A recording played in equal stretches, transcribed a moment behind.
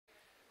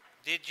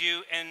Did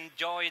you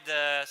enjoy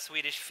the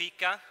Swedish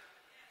fika?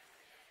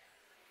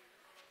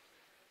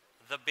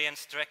 The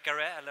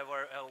bensträckare,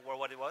 or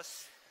what it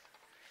was?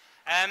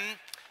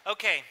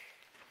 Okay.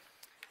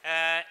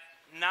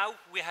 Now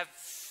we have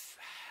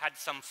had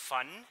some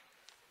fun,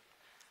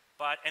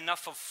 but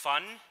enough of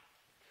fun.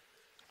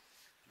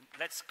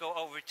 Let's go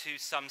over to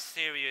some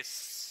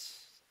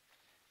serious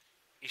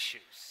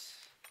issues.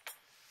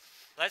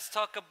 Let's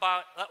talk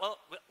about, well,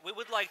 we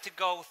would like to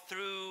go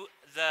through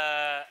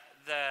the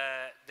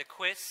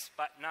quiz,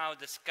 but now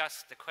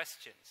discuss the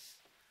questions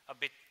a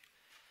bit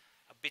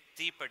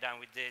deeper than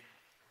we did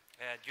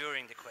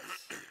during the quiz.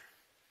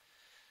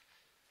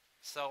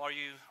 So are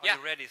you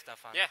ready,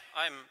 Staffan? Yeah,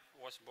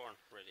 was born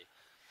ready.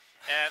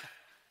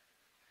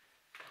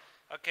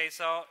 Okay,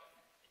 so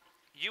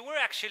you were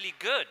actually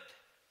good.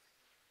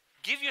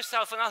 Give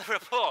yourself another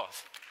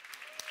applause.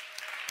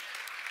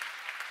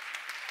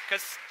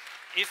 Because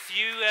if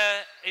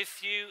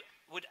you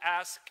would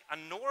ask a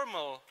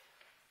normal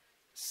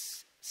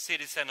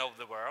citizen of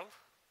the world,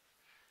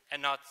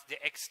 and not the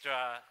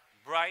extra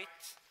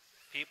bright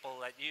people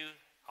that you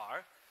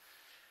are,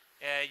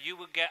 you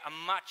would get a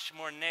much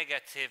more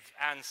negative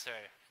answer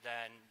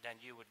than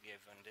you would give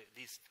on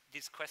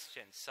these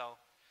questions. So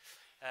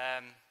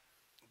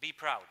be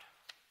proud.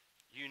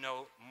 You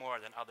know more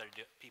than other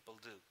people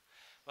do.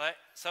 But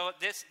so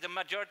the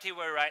majority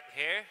were right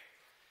here.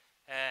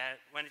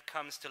 When it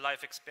comes to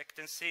life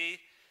expectancy,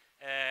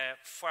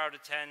 4 out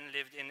of 10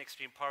 lived in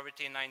extreme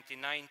poverty in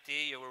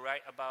 1990. You were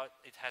right about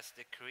it has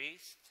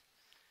decreased.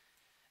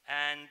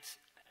 And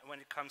when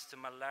it comes to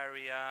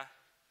malaria,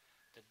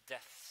 the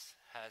deaths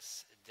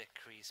has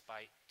decreased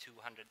by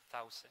 200,000.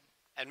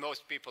 And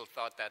most people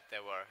thought that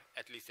there were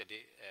at least a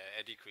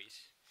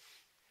decrease.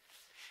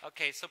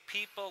 Okay, so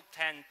people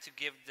tend to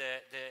give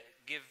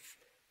give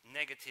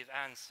negative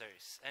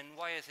answers. And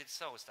why is it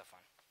so,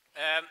 Staffan?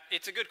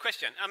 It's a good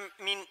question. I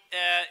mean,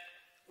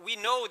 we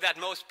know that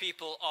most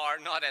people are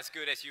not as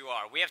good as you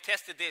are. We have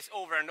tested this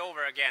over and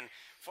over again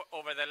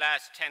over the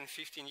last 10,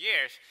 15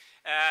 years.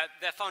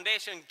 The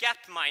foundation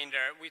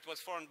Gapminder, which was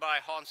formed by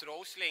Hans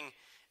Rosling,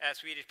 a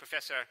Swedish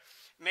professor,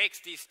 makes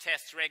these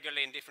tests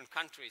regularly in different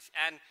countries.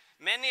 And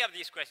many of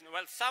these questions,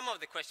 well, some of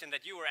the questions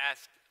that you were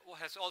asked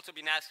has also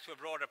been asked to a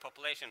broader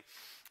population.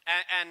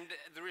 And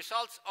the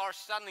results are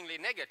stunningly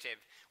negative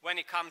when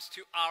it comes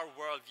to our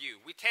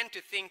worldview. We tend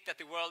to think that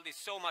the world is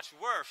so much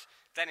worse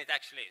than it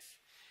actually is.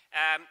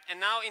 And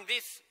now in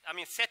this,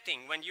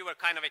 setting, when you were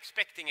kind of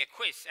expecting a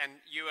quiz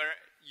and you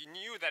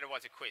knew that it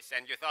was a quiz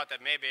and you thought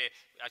that maybe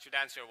I should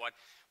answer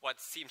what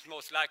seems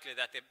most likely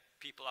that the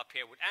people up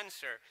here would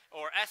answer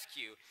or ask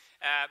you.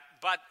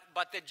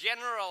 But the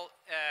general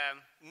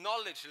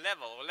knowledge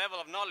level, or level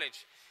of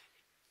knowledge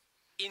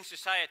in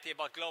society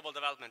about global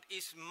development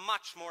is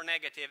much more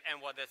negative than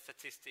what the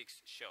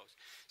statistics shows.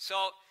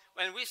 So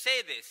when we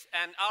say this,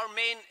 and our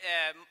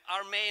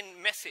main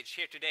message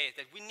here today is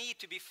that we need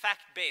to be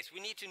fact-based. We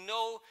need to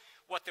know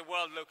what the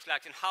world looks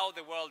like and how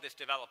the world is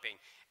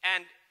developing,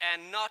 and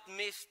not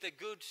miss the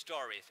good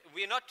stories.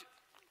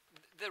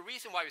 The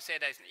reason why we say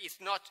that is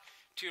not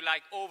to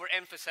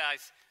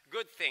overemphasize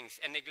good things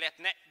and neglect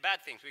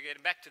bad things. We're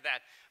getting back to that.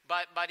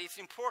 But it's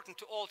important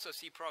to also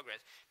see progress.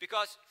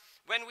 Because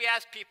when we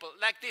ask people,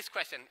 like this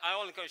question, I'm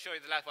only going to show you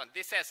the last one.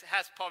 This says,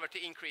 has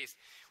poverty increased?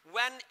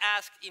 When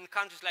asked in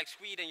countries like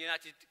Sweden,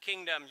 United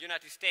Kingdom,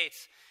 United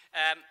States,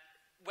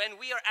 when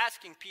we are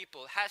asking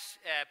people, has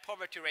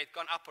poverty rate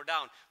gone up or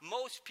down,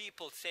 most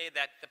people say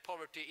that the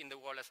poverty in the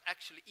world has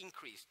actually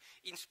increased,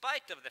 in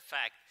spite of the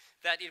fact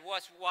that it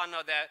was one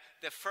of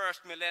the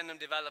first Millennium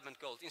Development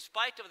Goals, in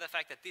spite of the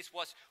fact that this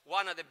was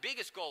one of the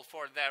biggest goals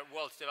for the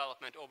world's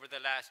development over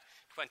the last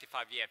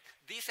 25 years.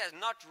 This has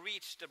not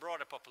reached the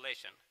broader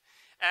population.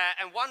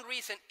 And one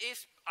reason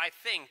is, I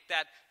think,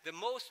 that the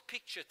most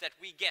pictures that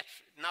we get,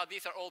 now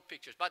these are old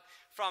pictures, but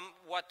from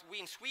what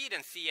we in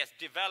Sweden see as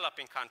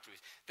developing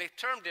countries, the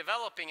term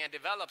developing and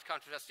developed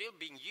countries are still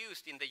being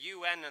used in the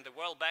UN and the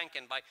World Bank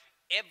and by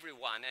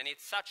everyone, and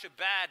it's such a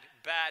bad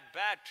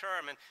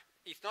term, and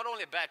it's not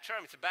only a bad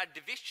term, it's a bad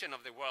division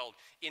of the world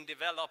in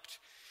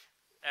developed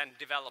and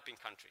developing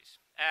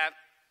countries.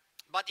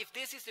 But if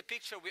this is the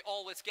picture we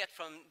always get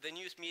from the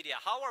news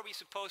media, how are we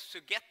supposed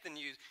to get the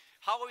news?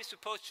 How are we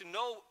supposed to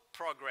know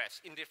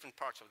progress in different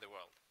parts of the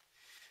world?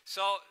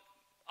 So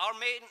our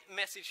main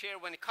message here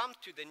when it comes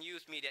to the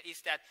news media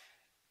is that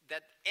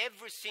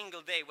every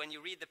single day when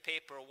you read the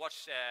paper or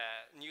watch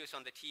news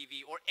on the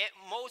TV, or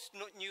most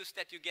news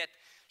that you get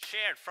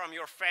shared from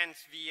your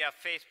friends via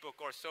Facebook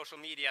or social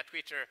media,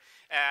 Twitter,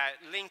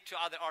 linked to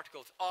other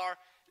articles, are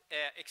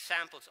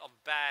examples of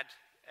bad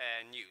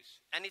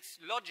news. And it's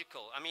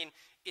logical. I mean,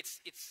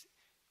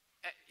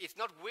 it's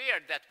not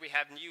weird that we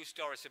have news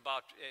stories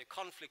about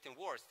conflict and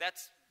wars.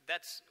 That's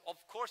of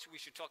course we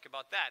should talk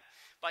about that.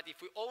 But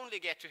if we only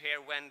get to hear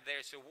when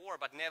there's a war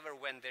but never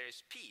when there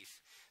is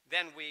peace,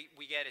 then we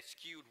get a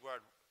skewed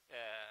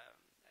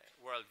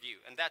worldview.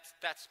 And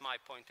that's my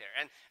point there.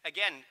 And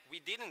again, we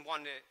didn't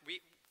want to,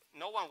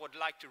 no one would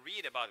like to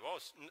read about,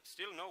 oh,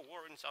 still no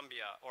war in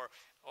Zambia, or,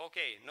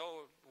 okay,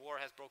 no war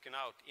has broken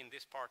out in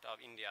this part of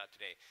India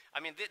today.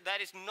 I mean, that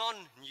is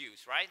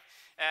non-news, right?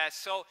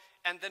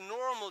 And the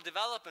normal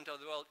development of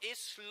the world is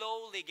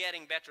slowly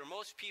getting better.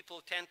 Most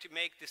people tend to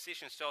make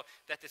decisions so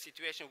that the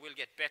situation will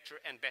get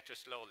better and better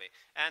slowly.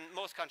 And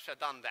most countries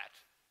have done that.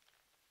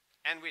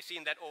 And we've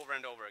seen that over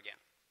and over again.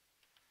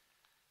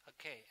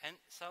 Okay, and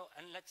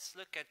let's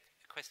look at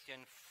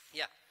question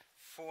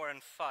 4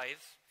 and 5.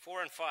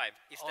 4 and 5,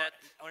 is or, that...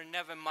 Or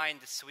never mind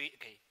the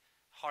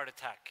heart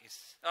attack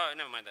is... Oh,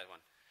 never mind that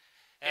one.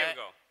 Here we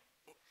go.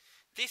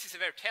 This is a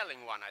very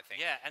telling one, I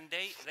think. Yeah, and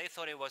they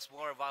thought it was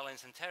war,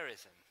 violence, and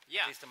terrorism.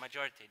 Yeah. At least the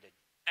majority did.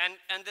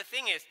 And the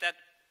thing is that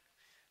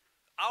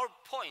our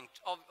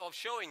point of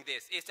showing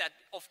this is that,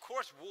 of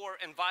course, war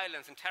and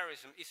violence and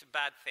terrorism is a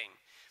bad thing.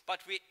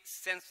 But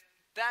since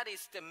that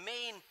is the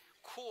main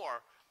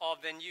core of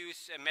the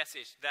news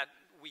message that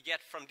we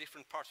get from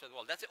different parts of the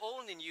world, that's the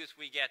only news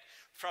we get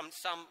from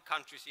some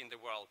countries in the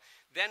world,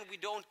 then we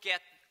don't get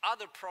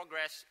other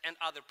progress and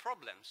other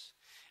problems.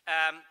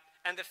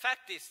 And the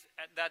fact is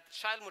that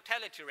child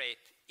mortality rate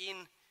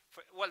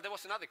well, there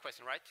was another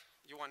question, right?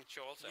 You want to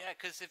show also? Yeah,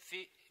 because if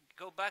you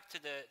go back to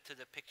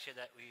the picture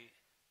that we...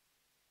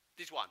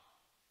 This one?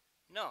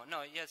 No,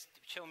 yes,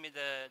 show me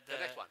the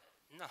next one?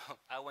 No,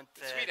 I want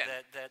Sweden.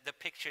 the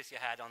pictures you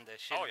had on the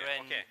children.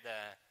 Oh, yeah, okay.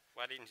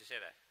 Why didn't you say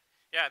that?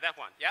 Yeah, that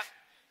one, yeah.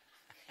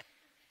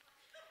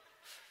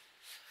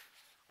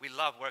 We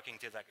love working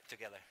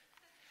together.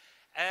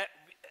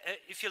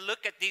 If you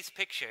look at these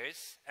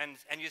pictures and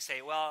you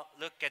say, well,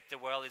 look at the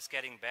world is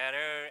getting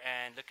better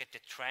and look at the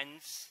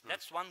trends,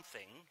 that's one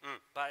thing.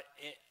 But,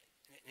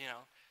 you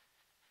know,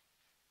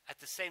 at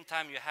the same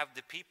time, you have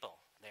the people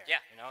there.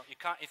 Yeah. You know, you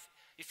can't,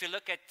 if you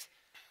look at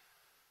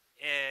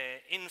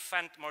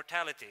infant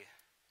mortality,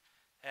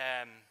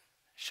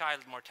 child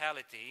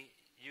mortality,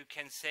 you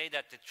can say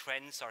that the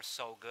trends are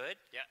so good,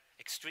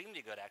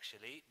 extremely good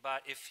actually,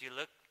 but if you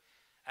look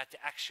at the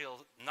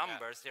actual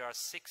numbers, there are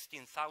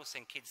 16,000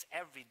 kids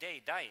every day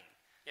dying.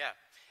 Yeah.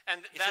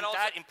 And Isn't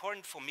that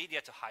important for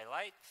media to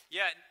highlight?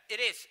 Yeah, it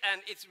is,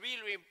 and it's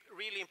really,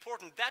 really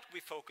important that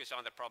we focus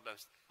on the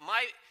problems.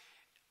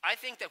 I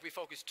think that we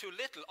focus too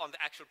little on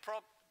the actual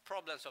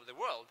problems of the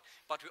world,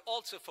 but we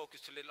also focus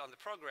too little on the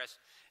progress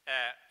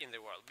in the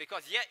world.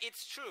 Because, yeah,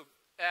 it's true.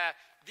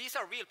 These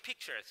are real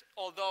pictures,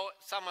 although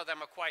some of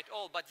them are quite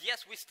old. But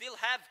yes, we still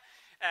have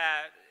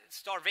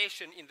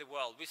starvation in the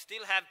world. We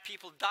still have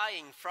people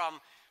dying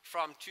from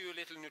too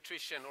little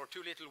nutrition or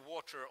too little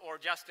water or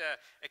just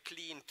a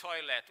clean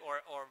toilet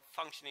or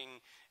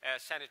functioning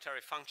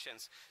sanitary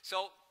functions.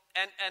 So,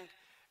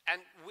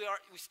 and we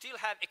still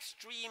have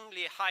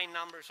extremely high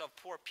numbers of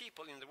poor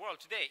people in the world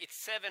today. It's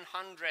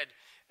 700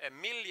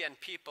 million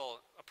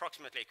people,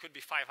 approximately. It could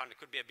be 500,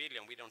 could be a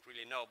billion, we don't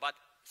really know, but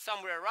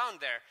somewhere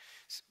around there.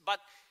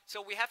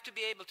 So we have to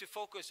be able to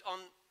focus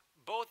on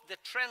both the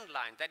trend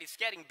line, that is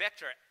getting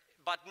better,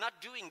 but not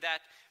doing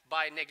that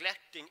by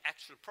neglecting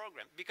actual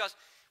program. Because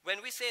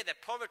when we say that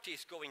poverty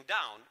is going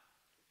down,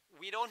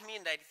 we don't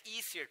mean that it's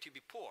easier to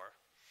be poor.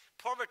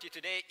 Poverty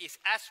today is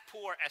as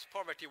poor as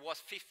poverty was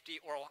 50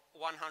 or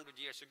 100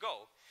 years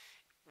ago.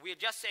 We're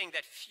just saying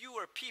that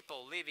fewer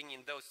people living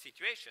in those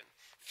situations.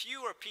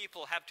 Fewer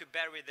people have to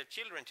bury their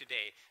children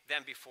today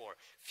than before.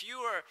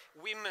 Fewer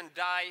women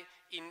die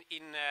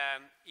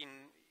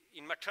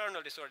in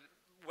maternal disorder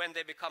when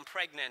they become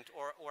pregnant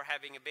or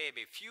having a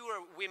baby.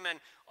 Fewer women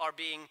are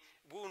being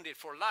wounded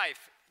for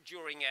life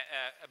during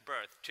a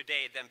birth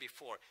today than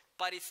before.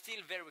 But it's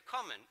still very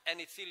common, and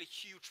it's still a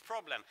huge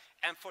problem.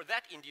 And for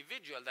that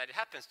individual that it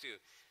happens to,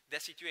 the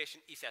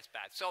situation is as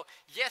bad. So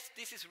yes,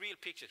 this is real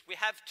pictures. We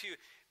have to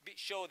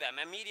show them,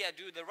 and media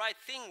do the right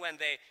thing when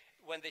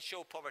they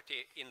show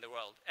poverty in the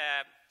world.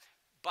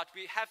 But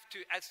we have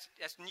to,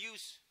 as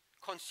news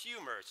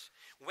consumers,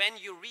 when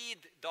you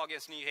read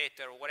Dagens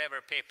Nyheter or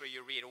whatever paper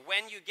you read, or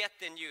when you get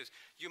the news,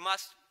 you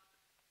must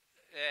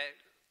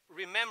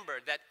remember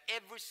that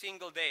every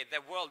single day the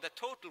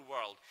total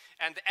world,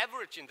 and the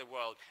average in the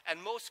world,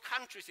 and most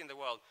countries in the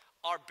world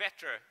are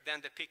better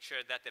than the picture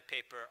that the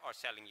paper are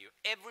selling you.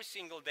 Every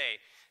single day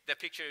the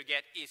picture you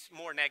get is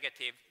more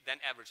negative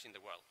than average in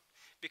the world.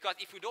 Because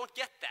if we don't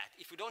get that,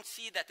 if we don't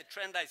see that the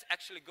trend is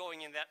actually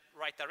going in that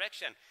right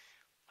direction,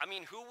 I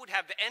mean, who would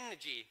have the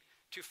energy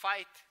to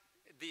fight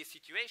the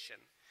situation?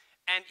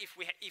 And if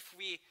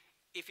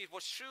it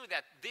was true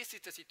that this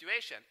is the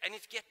situation and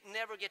it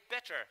never get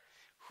better,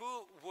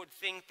 who would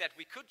think that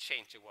we could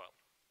change the world?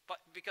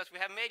 But because we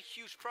have made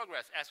huge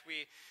progress, as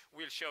we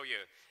will show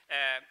you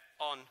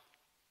on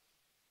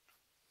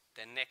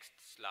the next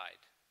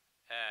slide.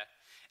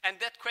 And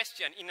that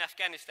question in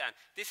Afghanistan,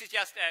 this is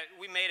just,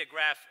 we made a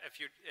graph a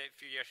few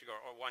years ago,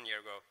 or 1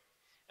 year ago.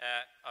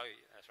 Oh,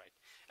 that's right.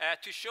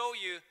 To show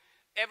you,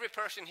 every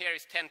person here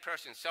is 10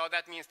 persons. So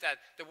that means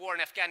that the war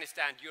in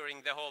Afghanistan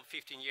during the whole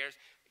 15 years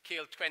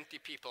killed 20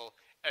 people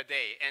a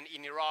day. And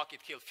in Iraq,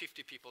 it killed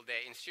 50 people a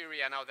day. In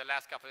Syria, now the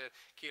last couple of years,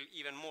 killed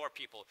even more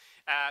people.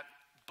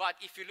 but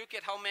if you look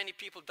at how many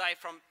people die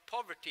from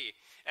poverty,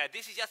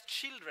 this is just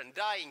children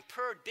dying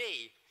per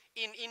day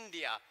in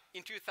India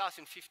in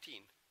 2015.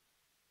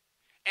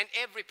 And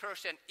every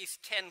person is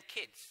 10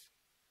 kids.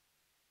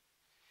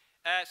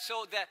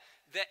 So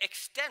the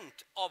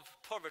extent of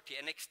poverty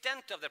and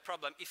extent of the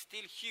problem is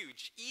still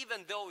huge,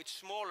 even though it's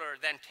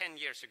smaller than 10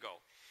 years ago.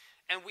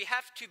 And we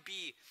have to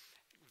be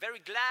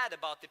very glad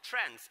about the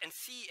trends and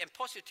see and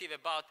positive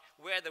about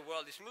where the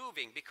world is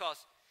moving,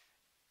 because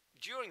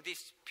during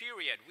this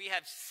period we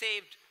have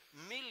saved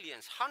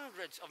millions,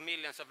 hundreds of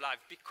millions of lives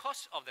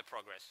because of the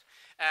progress.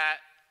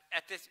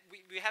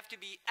 We have to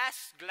be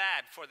as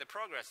glad for the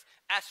progress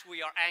as we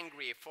are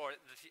angry for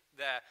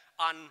the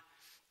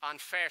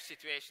unfair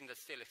situation that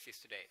still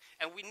exists today.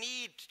 And we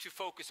need to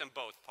focus on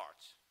both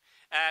parts.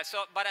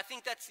 But I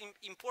think that's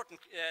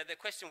important, the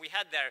question we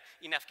had there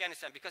in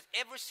Afghanistan, because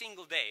every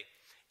single day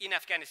in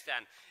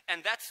Afghanistan,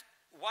 and that's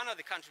one of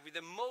the countries with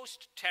the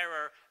most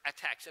terror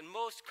attacks and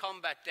most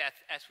combat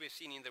death as we've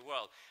seen in the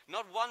world.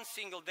 Not one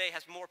single day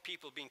has more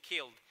people been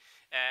killed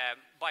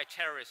by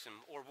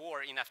terrorism or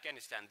war in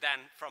Afghanistan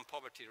than from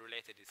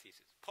poverty-related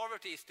diseases.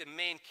 Poverty is the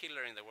main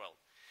killer in the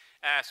world,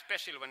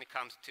 especially when it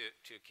comes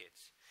to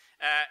kids.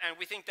 And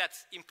we think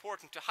that's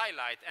important to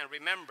highlight and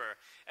remember,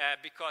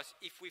 because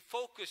if we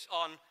focus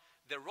on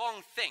the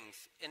wrong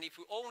things, and if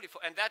we only,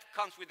 and that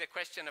comes with the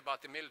question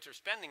about the military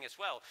spending as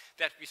well,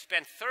 that we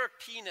spend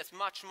 13 as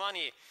much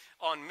money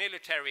on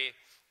military,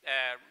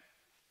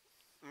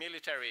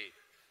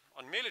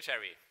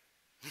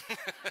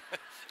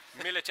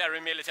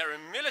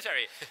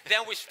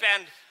 than we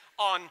spend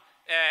on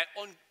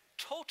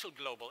total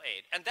global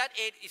aid. And that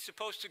aid is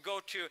supposed to go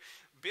to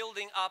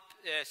building up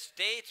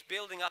states,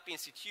 building up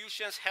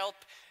institutions, help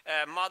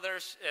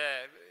mothers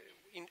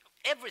in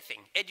everything,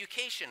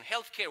 education,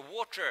 healthcare,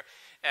 water.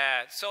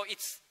 So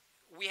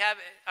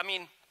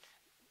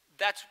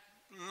that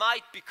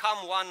might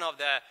become one of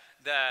the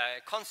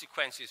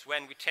consequences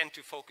when we tend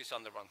to focus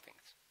on the wrong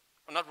things.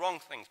 Well, not wrong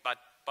things, but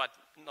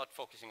not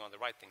focusing on the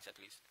right things at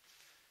least.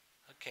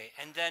 Okay,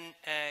 and then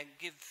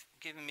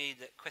give me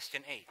the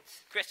question 8.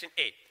 Question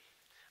 8.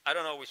 I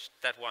don't know which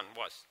that one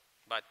was,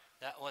 but...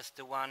 That was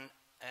the one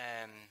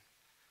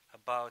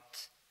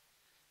about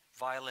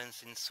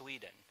violence in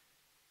Sweden.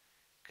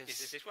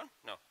 Is this one?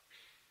 No.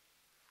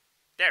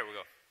 There we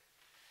go.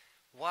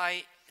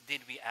 Why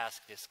did we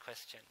ask this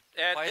question?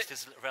 Why is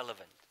this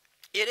relevant?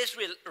 It is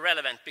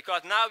relevant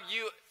because now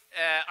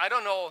I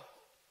don't know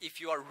if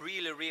you are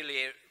really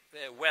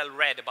well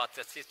read about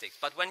statistics,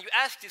 but when you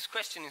ask this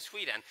question in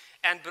Sweden,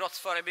 and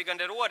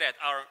Brottsförebyggande rådet,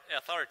 our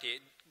authority,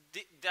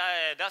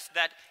 does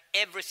that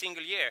every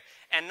single year.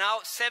 And now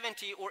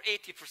 70 or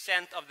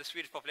 80% of the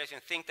Swedish population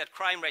think that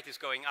crime rate is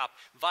going up,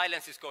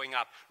 violence is going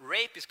up,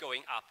 rape is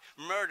going up,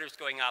 murder is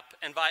going up,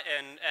 and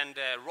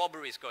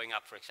robbery is going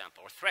up, for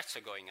example, or threats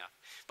are going up.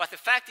 But the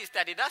fact is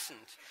that it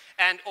doesn't.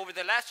 And over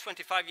the last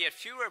 25 years,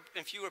 fewer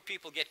and fewer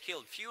people get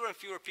killed, fewer and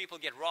fewer people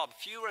get robbed,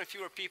 fewer and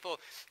fewer people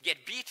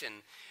get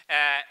beaten.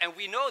 And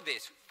we know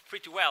this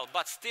pretty well,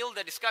 but still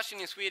the discussion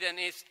in Sweden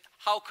is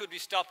how could we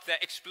stop the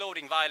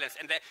exploding violence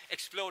and the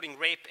exploding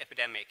rape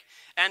epidemic.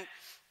 And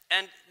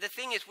the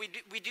thing is,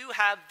 we do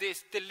have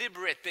this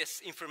deliberate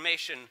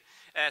information.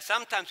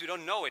 Sometimes we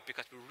don't know it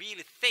because we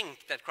really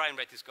think that crime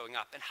rate is going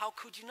up. And how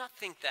could you not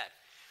think that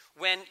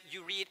when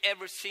you read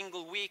every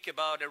single week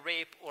about a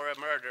rape or a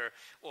murder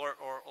or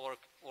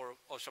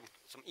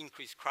some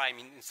increased crime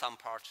in some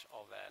parts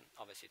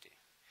of a city?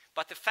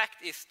 But the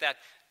fact is that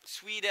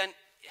Sweden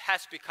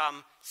has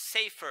become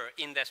safer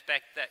in the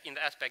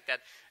aspect that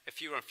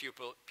fewer and fewer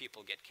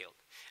people get killed.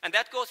 And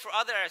that goes for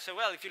other areas as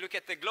well. If you look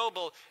at the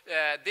global,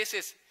 this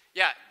is,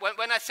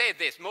 when I say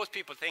this, most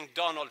people think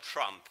Donald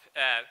Trump,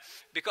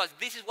 because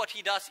this is what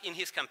he does in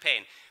his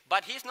campaign.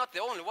 But he's not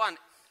the only one.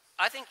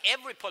 I think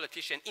every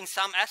politician in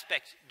some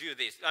aspect do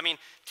this. I mean,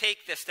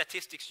 take the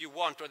statistics you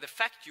want or the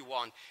fact you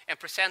want and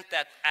present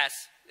that as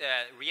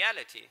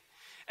reality.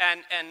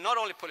 And not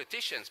only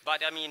politicians,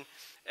 but I mean,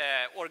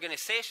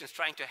 organizations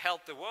trying to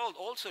help the world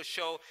also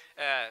show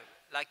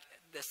like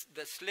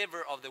the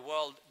sliver of the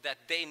world that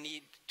they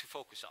need to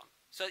focus on.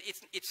 So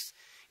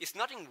it's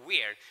nothing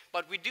weird,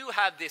 but we do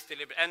have this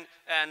deliberate.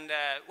 And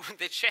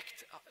they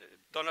checked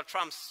Donald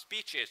Trump's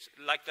speeches,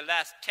 like the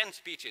last 10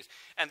 speeches,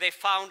 and they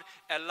found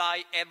a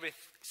lie every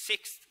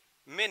 6th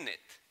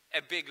minute.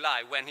 A big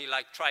lie when he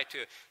tried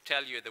to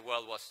tell you the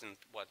world wasn't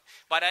what.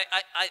 But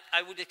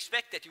I would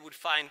expect that you would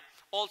find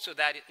also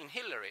that in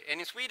Hillary. And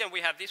in Sweden we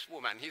have this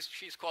woman.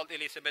 She's called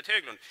Elisabeth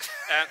Höglund.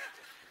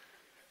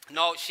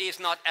 No, she is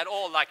not at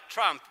all like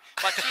Trump,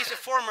 but she's a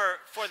former,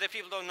 for the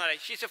people who don't know that,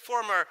 she's a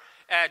former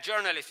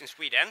journalist in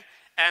Sweden,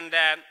 and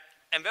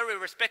a very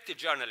respected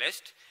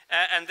journalist.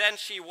 And then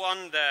she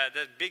won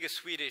the biggest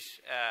Swedish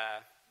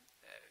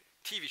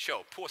TV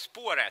show, På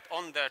spåret,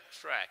 On the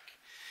Track.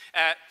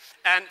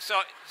 And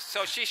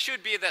so she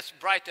should be the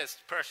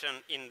brightest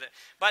person in the...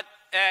 But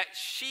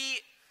she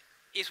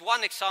is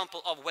one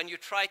example of when you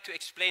try to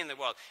explain the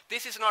world.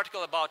 This is an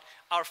article about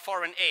our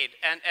foreign aid,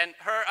 and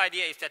her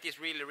idea is that it's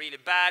really, really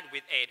bad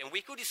with aid. And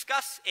we could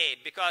discuss aid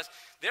because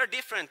there are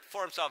different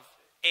forms of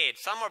aid.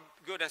 Some are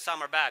good and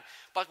some are bad.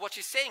 But what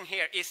she's saying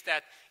here is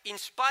that in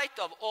spite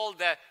of all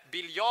the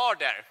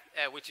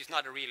biljarder, which is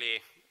not a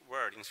really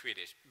word in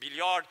Swedish,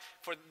 biljard,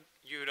 for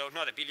you don't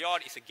know that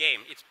biljard is a game,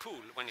 it's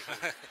pool when you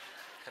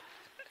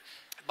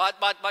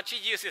but she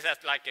uses it as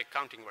like a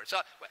counting word.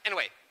 So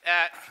anyway,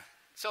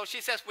 so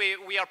she says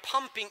we are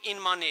pumping in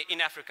money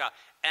in Africa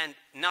and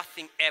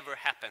nothing ever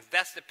happens.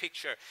 That's the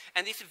picture.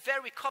 And it's a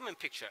very common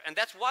picture. And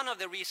that's one of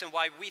the reasons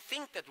why we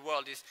think that the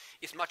world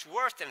is much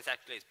worse than it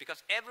actually is.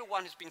 Because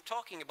everyone who's been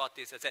talking about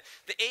this has said,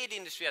 the aid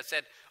industry has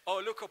said,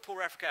 oh, look how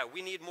poor Africa,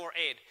 we need more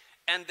aid.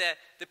 And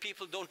the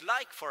people don't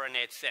like foreign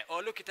aid say,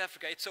 oh, look at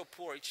Africa, it's so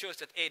poor, it shows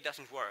that aid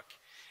doesn't work.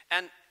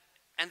 And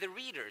the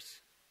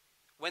readers,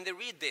 when they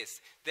read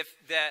this,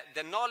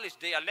 the knowledge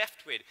they are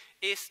left with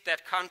is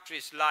that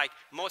countries like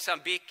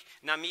Mozambique,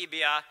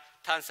 Namibia,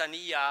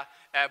 Tanzania,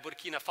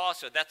 Burkina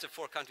Faso, that's the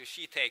 4 countries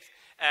she takes,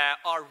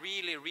 are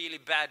really, really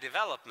bad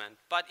development.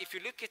 But if you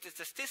look at the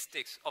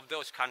statistics of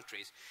those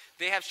countries,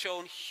 they have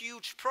shown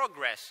huge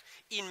progress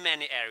in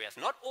many areas,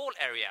 not all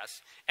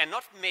areas, and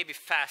not maybe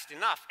fast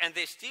enough. And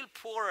they're still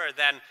poorer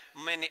than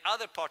many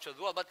other parts of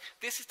the world. But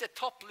this is the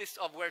top list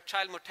of where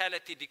child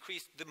mortality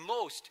decreased the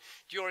most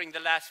during the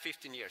last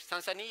 15 years.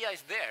 Tanzania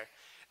is there.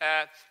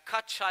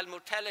 Cut child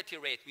mortality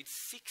rate with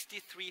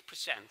 63%.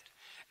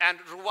 And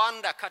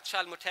Rwanda cut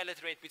child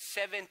mortality rate with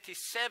 77%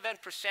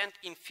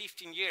 in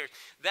 15 years.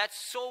 That's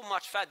so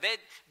much fast. They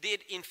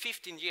did in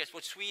 15 years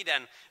what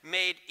Sweden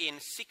made in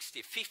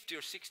 50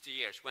 or 60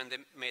 years when they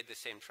made the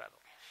same travel.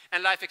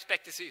 And life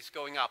expectancy is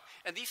going up.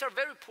 And these are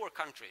very poor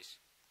countries,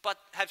 but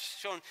have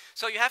shown.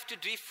 So you have to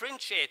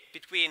differentiate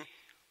between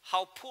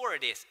how poor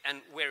it is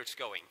and where it's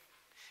going.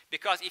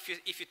 Because if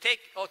you take,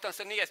 oh,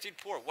 Tanzania is still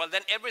poor, well,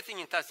 then everything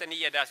in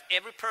Tanzania does,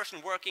 every person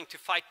working to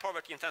fight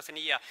poverty in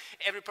Tanzania,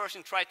 every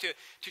person try to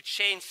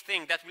change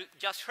things that we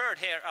just heard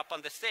here up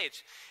on the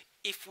stage.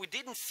 If we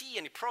didn't see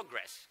any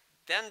progress,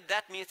 then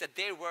that means that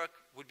their work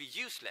would be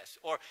useless,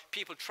 or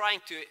people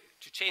trying to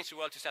change the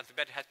world to something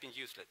better has been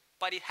useless.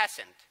 But it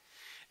hasn't.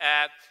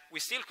 We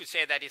still could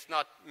say that it's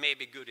not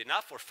maybe good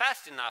enough or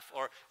fast enough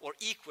or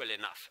equal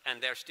enough,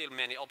 and there are still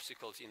many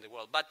obstacles in the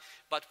world. But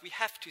we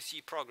have to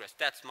see progress.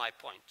 That's my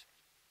point.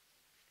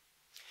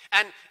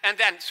 And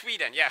then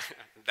Sweden, yeah,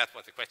 that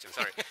was the question,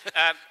 sorry.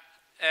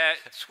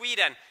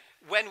 Sweden,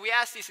 when we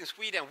ask this in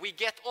Sweden, we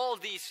get all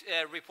these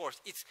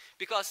reports. It's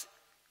because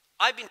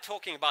I've been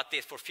talking about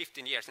this for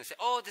 15 years and say,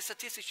 oh, the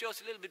statistics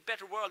shows a little bit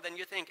better world than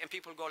you think. And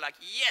people go like,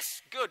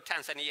 yes, good,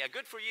 Tanzania,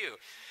 good for you.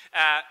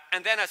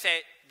 And then I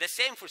say, the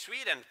same for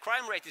Sweden.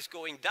 Crime rate is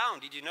going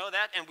down. Did you know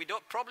that? And we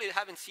probably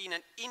haven't seen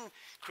an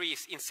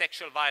increase in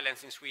sexual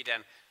violence in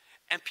Sweden.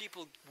 And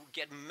people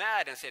get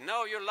mad and say,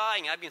 no, you're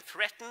lying. I've been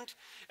threatened.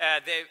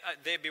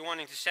 They've been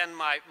wanting to send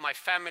my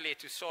family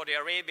to Saudi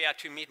Arabia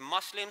to meet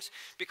Muslims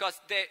because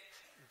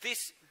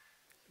this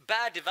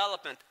bad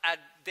development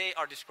they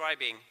are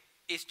describing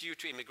is due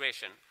to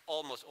immigration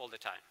almost all the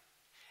time.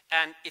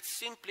 And it's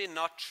simply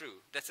not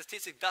true. The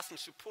statistic doesn't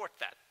support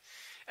that.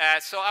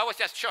 So I was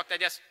just shocked. I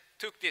just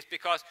took this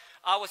because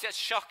I was just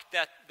shocked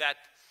that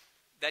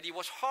it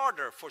was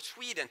harder for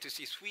Sweden to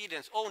see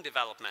Sweden's own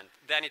development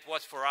than it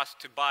was for us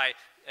to buy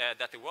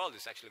that the world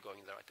is actually going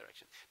in the right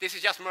direction. This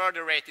is just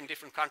murder rate in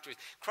different countries.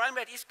 Crime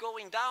rate is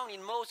going down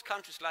in most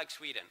countries like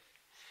Sweden.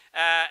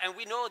 And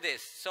we know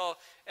this. So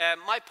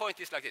my point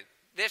is like this.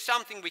 There's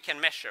something we can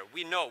measure.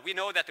 We know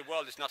that the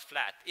world is not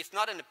flat. It's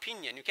not an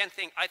opinion. You can't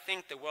think, I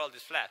think the world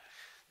is flat.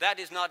 That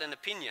is not an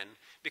opinion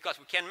because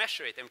we can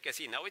measure it and we can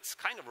see, no, it's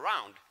kind of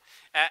round.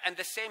 And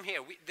the same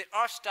here. There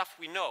are stuff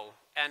we know,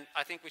 and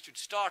I think we should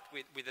start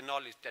with the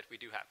knowledge that we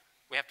do have.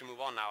 We have to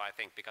move on now, I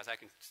think, because I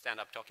can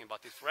stand up talking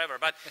about this forever.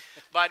 But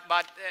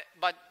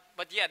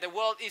yeah, the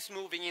world is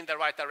moving in the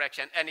right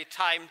direction, and it's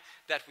time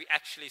that we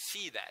actually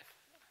see that.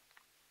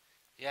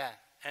 Yeah,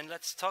 and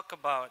let's talk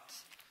about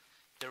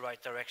the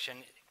right direction,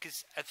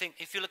 because I think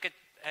if you look at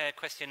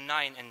question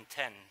 9 and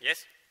 10,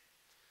 yes,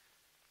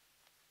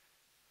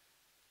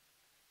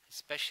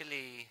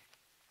 especially,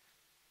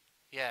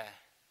 yeah,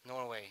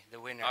 Norway, the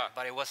winner,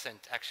 but it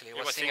wasn't actually. It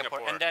was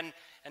Singapore.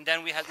 And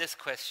then we had this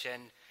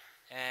question,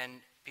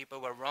 and people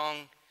were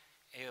wrong.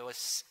 It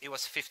was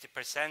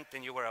 50%,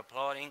 and you were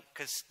applauding,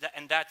 because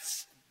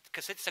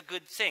it's a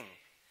good thing.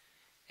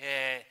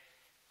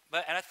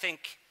 And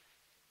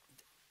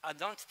I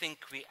don't think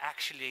we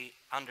actually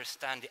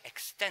understand the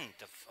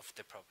extent of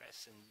the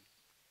progress. And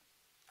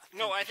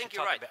I think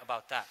you're right. A bit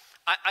about that.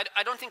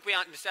 I don't think we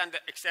understand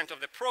the extent of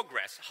the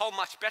progress, how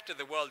much better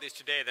the world is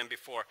today than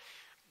before.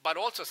 But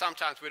also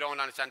sometimes we don't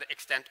understand the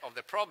extent of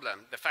the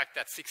problem, the fact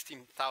that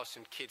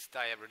 16,000 kids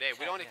die every day.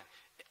 We don't.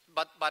 Yeah.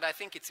 But I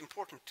think it's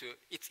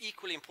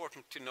equally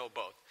important to know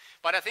both.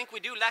 But I think we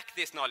do lack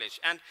this knowledge.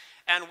 And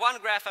one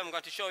graph I'm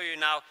going to show you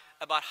now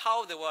about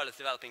how the world is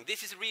developing.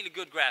 This is a really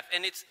good graph,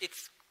 and it's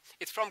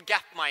from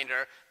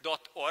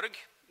gapminder.org.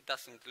 It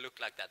doesn't look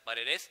like that, but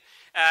it is.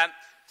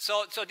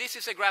 So this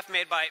is a graph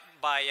made by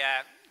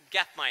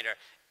Gapminder.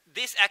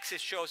 This axis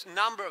shows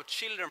number of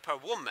children per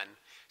woman.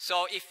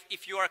 So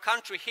if you are a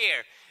country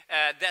here,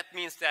 that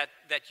means that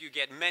you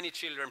get many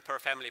children per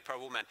family, per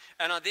woman.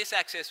 And on this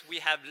axis, we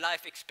have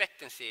life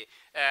expectancy,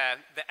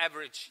 the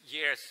average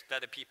years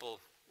that the people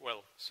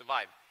will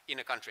survive in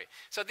a country.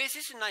 So this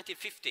is in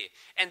 1950.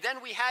 And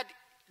then we had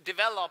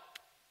developed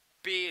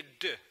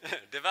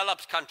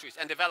countries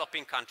and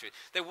developing countries.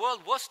 The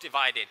world was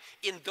divided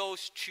in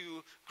those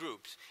two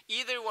groups.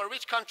 Either you were a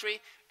rich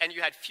country and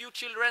you had few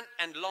children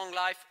and long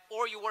life,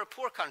 or you were a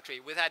poor country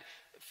with had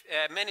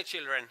many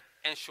children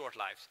and short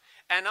lives.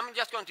 And I'm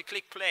just going to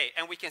click play,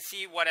 and we can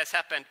see what has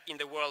happened in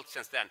the world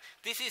since then.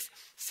 This is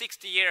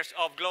 60 years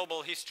of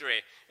global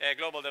history,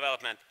 global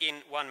development in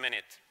 1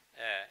 minute.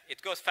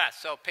 It goes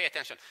fast, so pay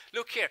attention.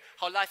 Look here,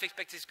 how life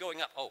expectancy is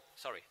going up. Oh,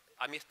 sorry,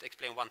 I missed to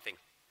explain one thing.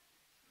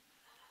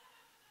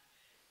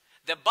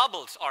 The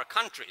bubbles are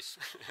countries.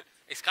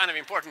 It's kind of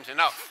important to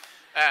know.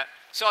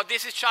 So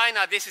this is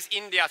China, this is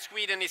India,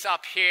 Sweden is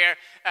up here.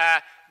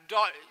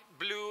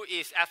 Blue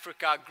is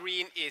Africa,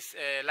 green is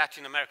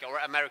Latin America or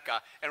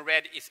America, and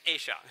red is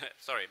Asia.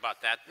 Sorry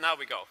about that. Now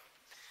we go.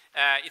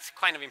 It's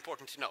kind of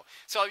important to know.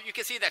 So you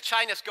can see that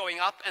China's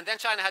going up, and then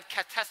China had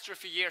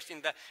catastrophe years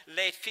in the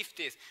late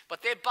 50s,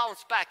 but they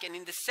bounced back, and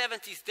in the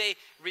 70s they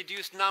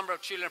reduced number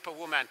of children per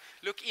woman.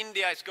 Look,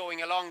 India is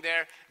going along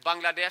there,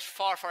 Bangladesh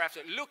far after.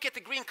 Look at the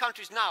green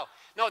countries now.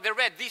 No, the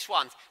red, these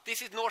ones.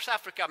 This is North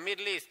Africa,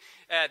 Middle East.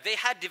 They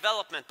had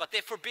development, but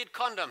they forbid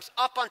condoms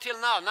up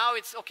until now. Now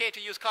it's okay to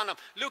use condom.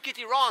 Look at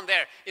Iran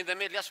there in the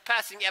middle, just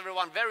passing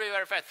everyone very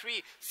fast.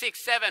 3,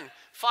 6, 7,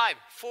 5,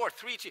 4,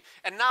 3, 2,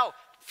 and now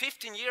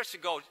 15 years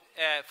ago,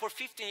 for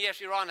 15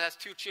 years, Iran has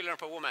 2 children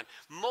per woman.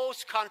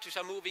 Most countries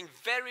are moving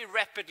very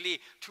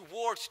rapidly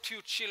towards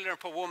 2 children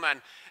per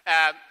woman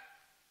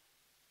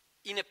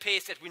in a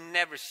pace that we've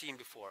never seen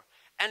before.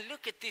 And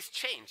look at this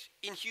change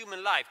in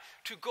human life.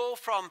 To go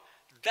from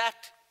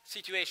that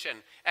situation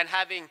and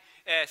having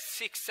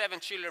 6, 7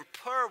 children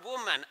per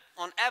woman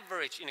on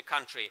average in a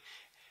country.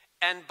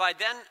 And by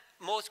then,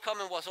 most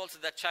common was also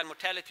that child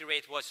mortality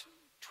rate was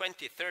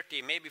 20,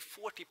 30, maybe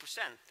 40%.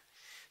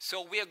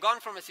 So we have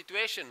gone from a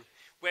situation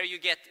where you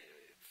get,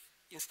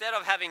 instead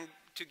of having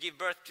to give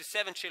birth to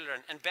 7 children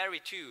and bury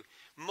 2,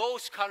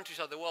 most countries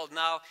of the world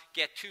now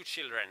get 2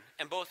 children,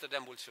 and both of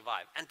them will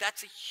survive. And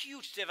that's a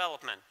huge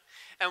development.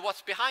 And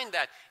what's behind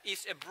that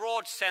is a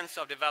broad sense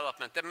of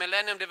development. The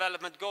Millennium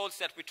Development Goals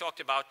that we talked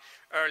about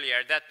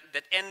earlier, that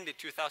ended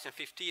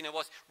 2015 and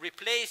was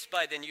replaced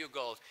by the new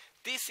goals.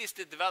 This is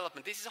the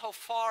development. This is how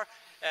far,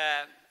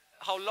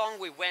 how long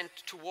we went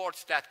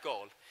towards that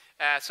goal.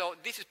 So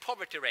this is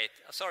poverty rate.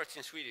 Sorry, it's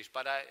in Swedish,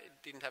 but I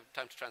didn't have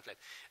time to translate.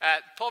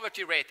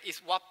 Poverty rate is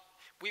what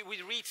we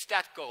reached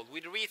that goal.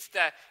 We reached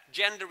the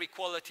gender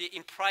equality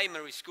in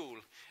primary school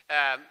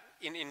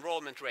in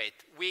enrollment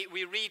rate. We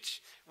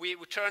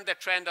turned the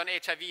trend on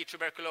HIV,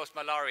 tuberculosis,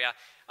 malaria.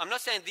 I'm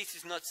not saying this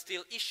is not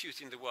still issues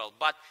in the world,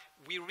 but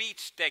we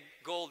reached the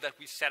goal that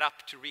we set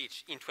up to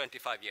reach in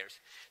 25 years.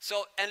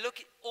 So, and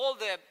look, all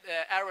the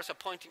arrows are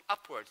pointing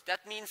upwards.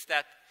 That means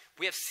that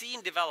we have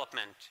seen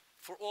development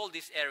for all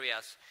these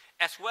areas,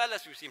 as well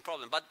as we've seen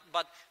problems.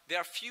 But there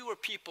are fewer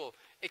people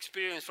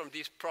experienced from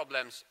these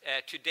problems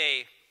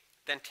today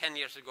than 10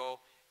 years ago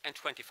and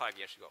 25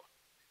 years ago.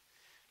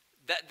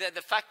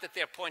 The fact that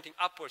they're pointing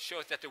upwards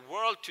shows that the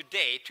world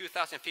today,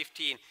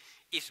 2015,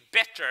 is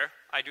better.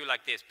 I do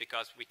like this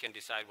because we can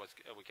decide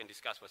we can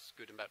discuss what's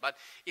good and bad. But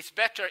it's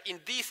better in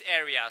these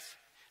areas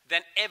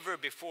than ever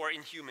before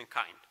in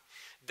humankind.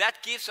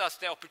 That gives us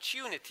the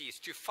opportunities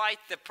to fight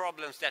the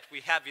problems that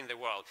we have in the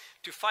world,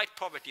 to fight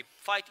poverty,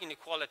 fight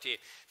inequality,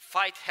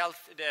 fight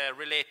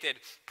health-related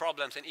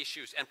problems and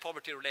issues, and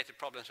poverty-related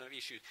problems and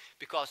issues,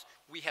 because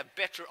we have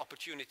better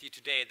opportunity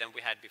today than we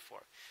had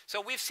before.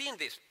 So we've seen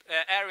this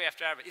area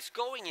after area. It's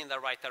going in the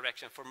right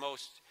direction for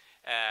most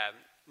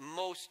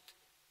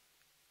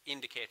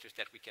indicators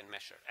that we can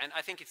measure. And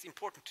I think it's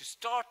important to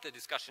start the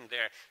discussion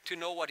there to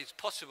know what is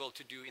possible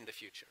to do in the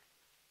future.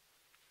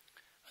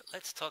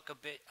 Let's talk a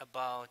bit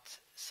about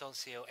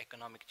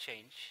socio-economic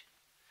change.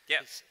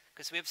 Yeah.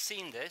 Because we've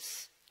seen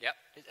this. Yeah.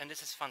 And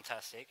this is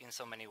fantastic in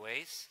so many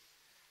ways.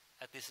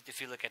 At least if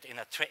you look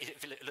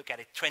at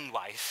it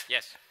trend-wise.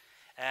 Yes.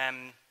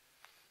 And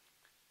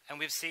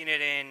we've seen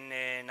it in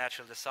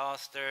natural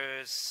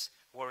disasters,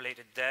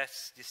 war-related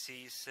deaths,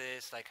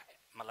 diseases like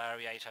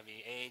malaria, HIV,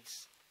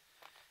 AIDS,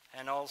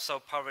 and also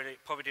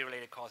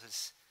poverty-related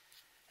causes,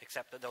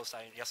 except for those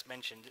I just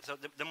mentioned. So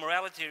the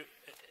mortality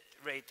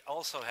rate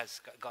also has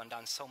gone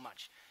down so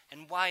much.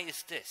 And why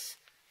is this?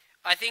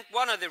 I think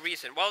one of the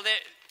reasons,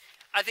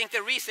 I think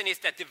the reason is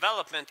that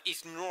development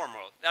is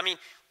normal. I mean,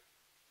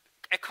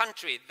 a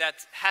country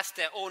that has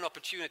their own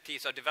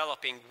opportunities of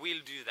developing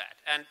will do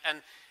that.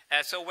 And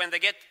so when they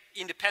get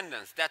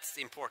independence, that's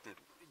important.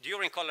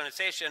 During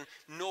colonization,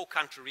 no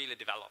country really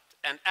developed.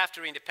 And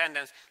after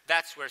independence,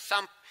 that's where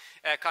some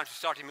countries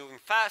started moving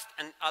fast,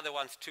 and other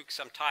ones took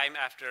some time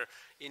after,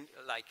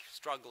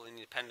 struggle,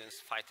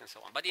 independence, fight, and so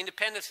on. But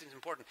independence is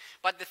important.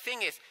 But the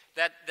thing is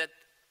that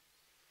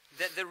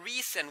the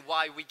reason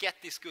why we get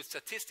these good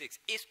statistics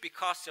is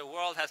because the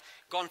world has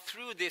gone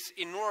through this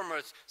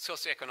enormous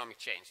socioeconomic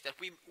change, that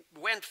we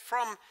went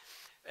from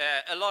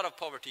a lot of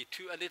poverty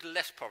to a little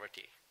less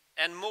poverty.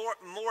 And more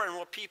and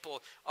more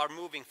people are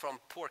moving from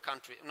poor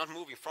countries, not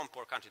moving from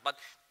poor countries, but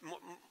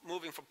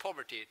moving from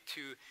poverty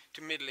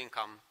to middle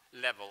income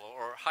level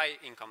or high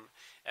income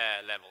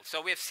level.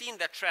 So we have seen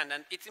that trend,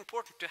 and it's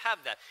important to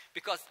have that,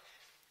 because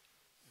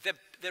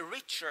the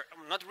richer,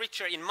 not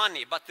richer in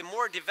money, but the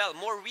more developed,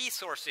 more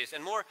resources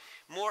and more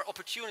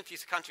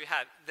opportunities a country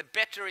has, the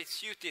better it's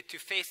suited to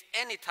face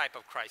any type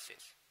of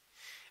crisis.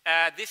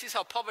 This is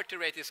how poverty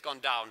rate has gone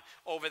down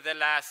over the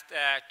last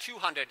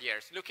 200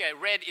 years. Look at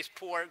red is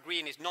poor,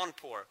 green is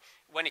non-poor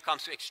when it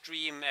comes to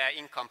extreme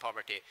income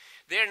poverty.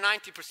 There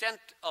 90%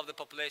 of the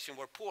population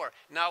were poor.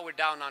 Now we're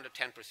down under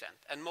 10%,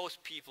 and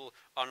most people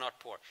are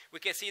not poor. We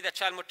can see that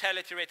child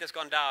mortality rate has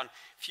gone down.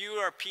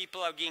 Fewer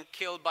people are being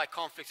killed by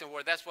conflicts and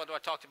war. That's what I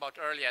talked about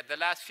earlier. The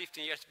last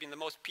 15 years have been the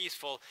most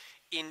peaceful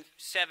in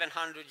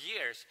 700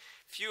 years.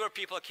 Fewer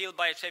people are killed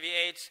by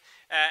HIV/AIDS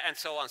and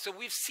so on. So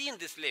we've seen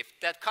this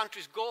lift, that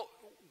countries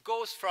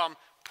goes from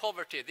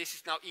poverty, this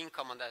is now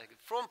income on that,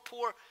 from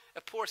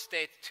a poor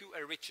state to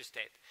a richer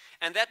state.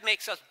 And that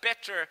makes us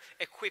better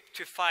equipped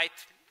to fight,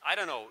 I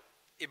don't know,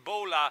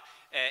 Ebola,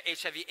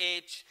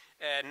 HIV/AIDS,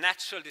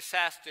 natural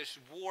disasters,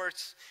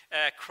 wars,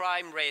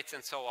 crime rates,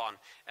 and so on.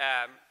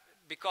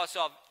 Because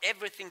of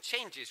everything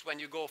changes when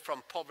you go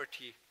from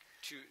poverty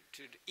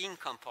to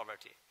income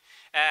poverty.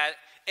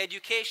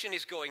 Education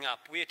is going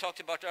up. We talked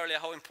about earlier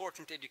how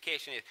important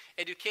education is.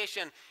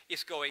 Education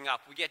is going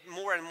up. We get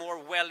more and more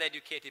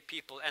well-educated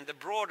people, and the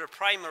broader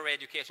primary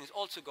education is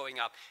also going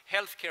up.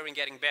 Healthcare is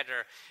getting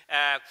better,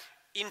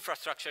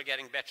 infrastructure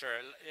getting better.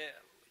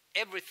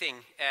 Everything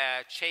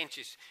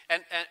changes,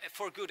 and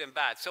for good and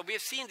bad. So we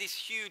have seen this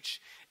huge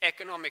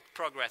economic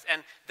progress,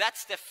 and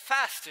that's the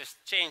fastest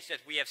change that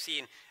we have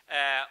seen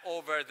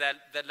over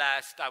the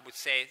last, I would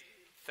say,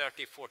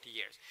 30, 40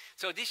 years.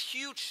 So this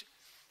huge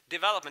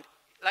development,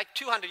 like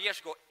 200 years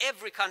ago,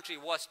 every country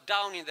was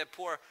down in the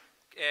poor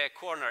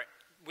corner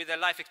with a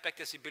life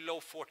expectancy below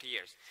 40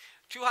 years.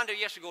 200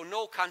 years ago,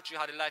 no country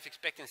had a life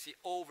expectancy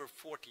over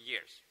 40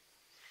 years.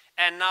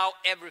 And now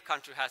every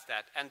country has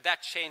that, and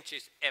that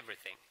changes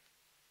everything.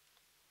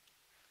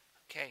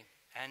 Okay,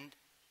 and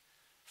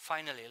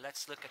finally,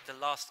 let's look at the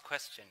last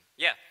question.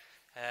 Yeah,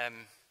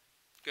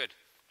 good.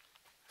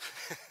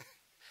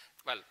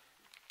 Well,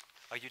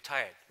 are you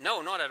tired?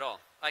 No, not at all.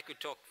 I could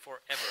talk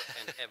forever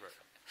and ever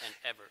and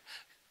ever.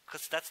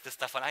 Because that's the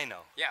stuff that I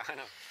know. Yeah, I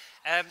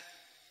know.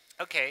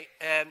 Okay,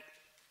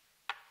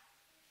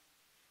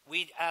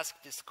 we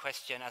asked this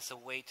question as a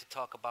way to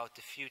talk about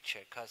the future,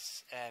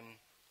 because,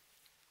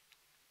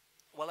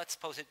 well, let's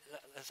pose it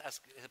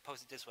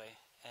this way.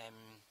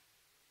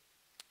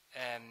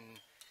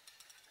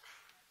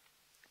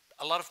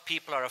 A lot of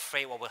people are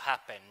afraid what will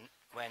happen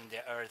when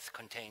the Earth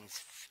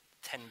contains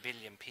 10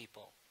 billion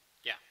people.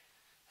 Yeah.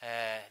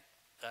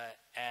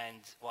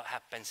 And what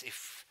happens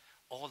if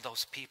all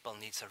those people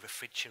needs a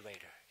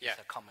refrigerator? Yeah. Is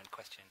a common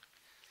question.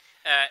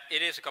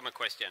 It is a common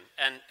question,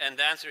 and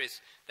the answer is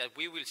that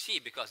we will see,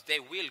 because they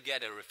will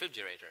get a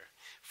refrigerator,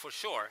 for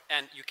sure,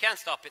 and you can't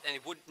stop it, and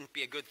it wouldn't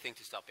be a good thing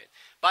to stop it.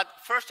 But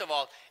first of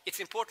all, it's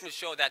important to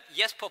show that,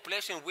 yes,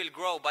 population will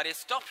grow, but it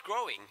stops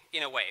growing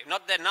in a way.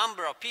 Not the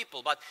number of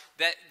people, but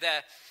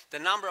the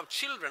number of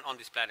children on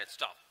this planet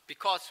stop,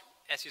 because,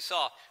 as you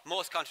saw,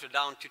 most countries are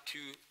down to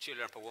 2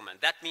 children per woman.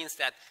 That means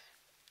that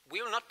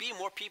we will not be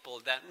more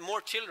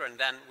children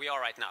than we are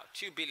right now,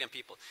 2 billion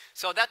people.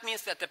 So that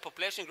means that the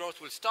population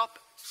growth will stop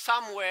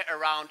somewhere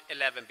around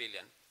 11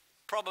 billion,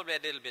 probably a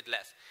little bit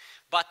less.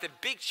 But the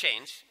big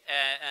change,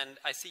 and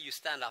I see you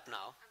stand up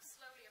now. I'm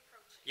slowly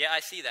approaching. Yeah,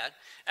 I see that,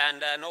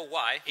 and I know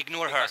why.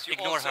 Ignore her, because you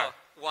ignore also her.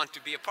 want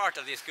to be a part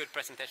of this good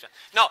presentation.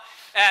 No,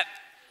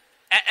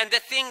 and the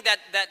thing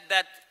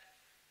that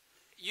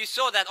you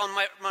saw that on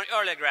my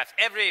earlier graph,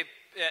 every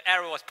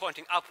arrow was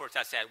pointing upwards,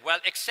 I said. Well,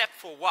 except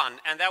for one,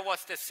 and that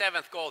was the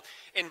 7th goal,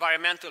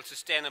 environmental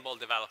sustainable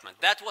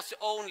development. That was the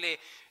only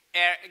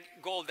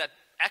goal that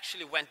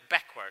actually went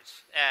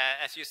backwards.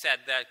 As you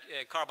said, the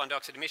carbon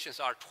dioxide emissions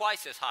are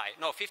twice as high,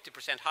 no,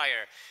 50%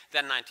 higher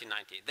than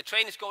 1990. The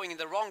train is going in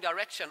the wrong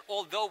direction,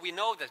 although we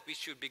know that we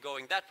should be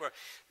going that way.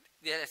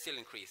 They have still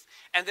increased.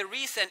 And the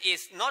reason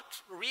is not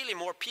really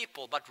more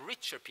people, but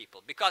richer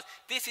people, because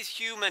this is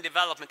Human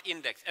Development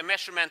Index, a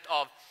measurement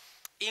of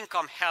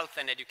income, health,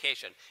 and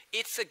education.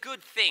 It's a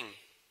good thing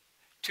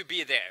to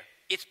be there.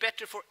 It's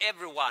better for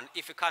everyone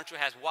if a country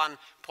has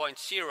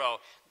 1.0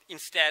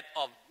 instead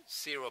of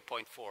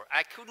 0.4.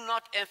 I could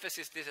not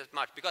emphasize this as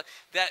much, because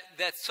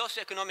that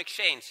socioeconomic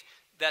change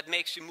that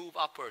makes you move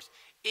upwards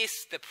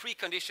is the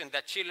precondition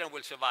that children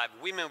will survive,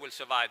 women will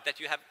survive, that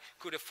you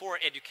could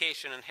afford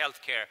education and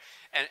healthcare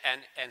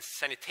and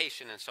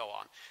sanitation and so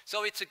on.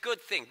 So it's a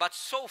good thing. But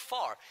so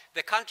far,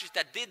 the countries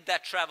that did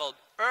that travel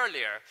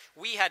earlier,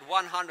 we had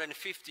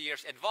 150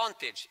 years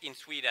advantage in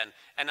Sweden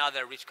and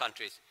other rich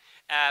countries.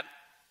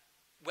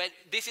 When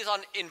this is on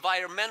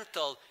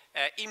environmental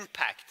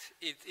impact.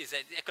 It is an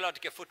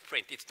ecological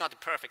footprint. It's not a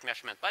perfect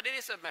measurement, but it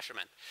is a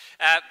measurement.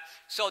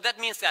 So that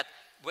means that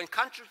when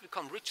countries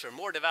become richer,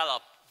 more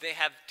developed, they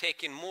have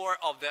taken more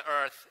of the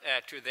earth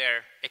to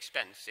their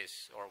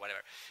expenses or whatever.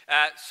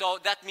 So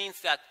that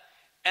means that,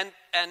 and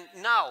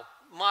now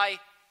my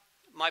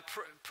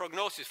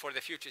prognosis for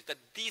the future is that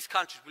these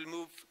countries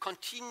will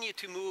continue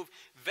to move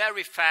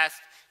very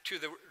fast to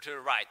the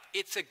right.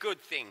 It's a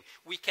good thing.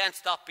 We can't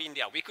stop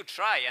India. We could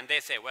try, and they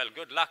say, well,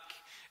 good luck,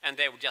 and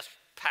they would just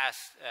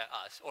pass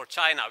us. Or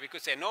China, we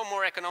could say, no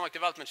more economic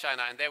development,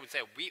 China, and they would say,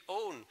 we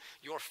own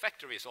your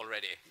factories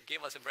already.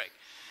 Give us a break.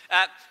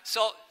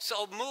 So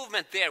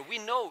movement there, we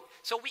know.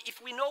 So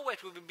if we know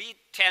it will be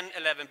 10,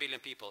 11 billion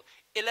people,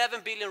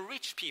 11 billion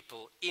rich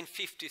people in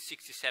 50,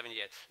 60, 70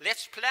 years.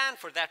 Let's plan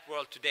for that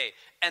world today.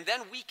 And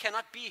then we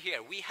cannot be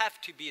here. We have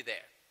to be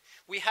there.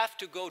 We have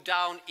to go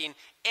down in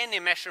any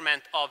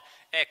measurement of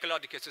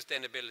ecological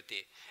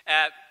sustainability.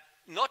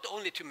 Not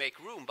only to make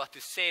room, but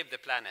to save the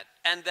planet.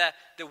 And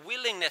the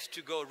willingness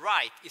to go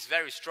right is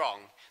very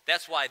strong.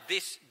 That's why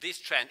this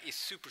trend is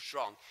super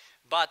strong.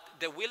 But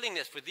the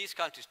willingness for these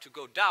countries to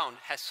go down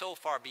has so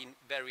far been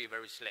very,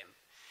 very slim.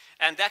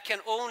 And that can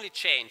only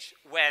change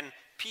when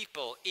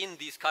people in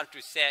these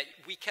countries say,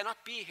 we cannot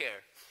be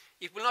here.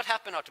 It will not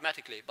happen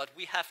automatically, but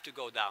we have to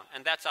go down.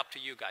 And that's up to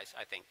you guys,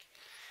 I think.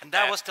 And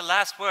that was the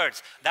last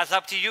words. That's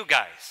up to you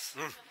guys.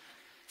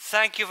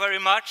 Thank you very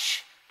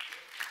much.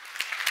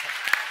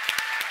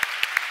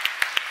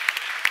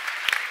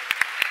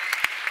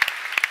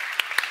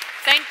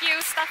 Thank you,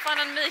 Staffan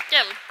and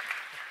Mikael.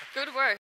 Good work.